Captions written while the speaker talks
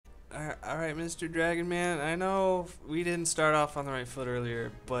Alright, Mr. Dragon Man, I know we didn't start off on the right foot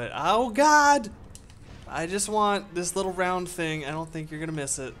earlier, but oh god! I just want this little round thing. I don't think you're gonna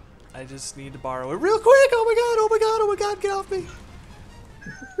miss it. I just need to borrow it real quick! Oh my god, oh my god, oh my god, get off me!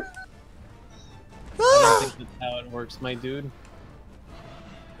 I don't think that's how it works, my dude.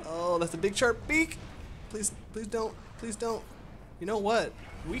 Oh, that's a big sharp beak! Please, please don't, please don't. You know what?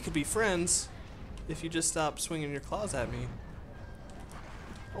 We could be friends if you just stop swinging your claws at me.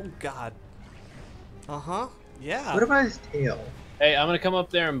 Oh god. Uh-huh. Yeah. What about his tail? Hey, I'm gonna come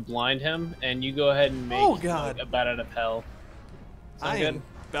up there and blind him, and you go ahead and make God. like, a bat out of hell. Sound I good? am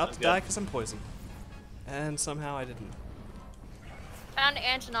about Sounds to good. die because I'm poisoned. And somehow I didn't. Found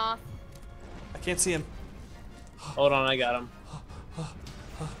Antonoff. I can't see him. Hold on, I got him.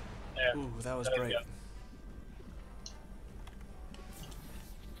 There. Ooh, that was There we great. go.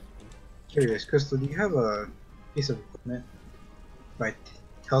 Curious, Crystal, do you have a piece of equipment? Like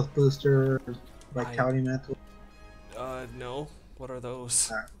health booster, vitality mantle? No. What are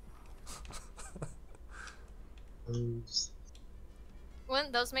those? Those-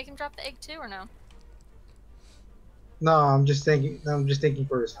 Wouldn't those make him drop the egg too, or no? No, I'm just thinking. I'm just thinking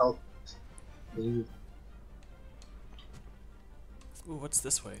for his health. Ooh, what's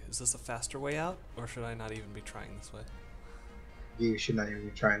this way? Is this a faster way out? Or should I not even be trying this way? You should not even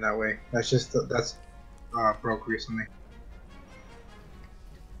be trying that way. That's just that's broke recently.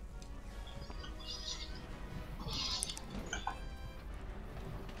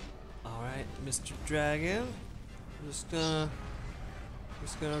 Alright, Mr. Dragon. Just gonna...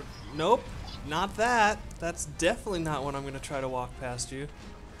 Nope, not that. That's definitely not what I'm gonna try to walk past you.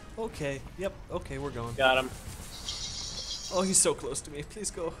 Okay, yep, okay, we're going. Got him. Oh, he's so close to me. Please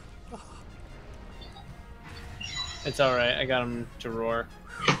go. It's alright, I got him to roar.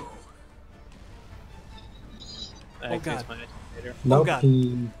 Oh, God. My activator. Oh, God.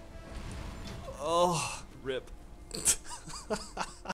 He- Oh, rip.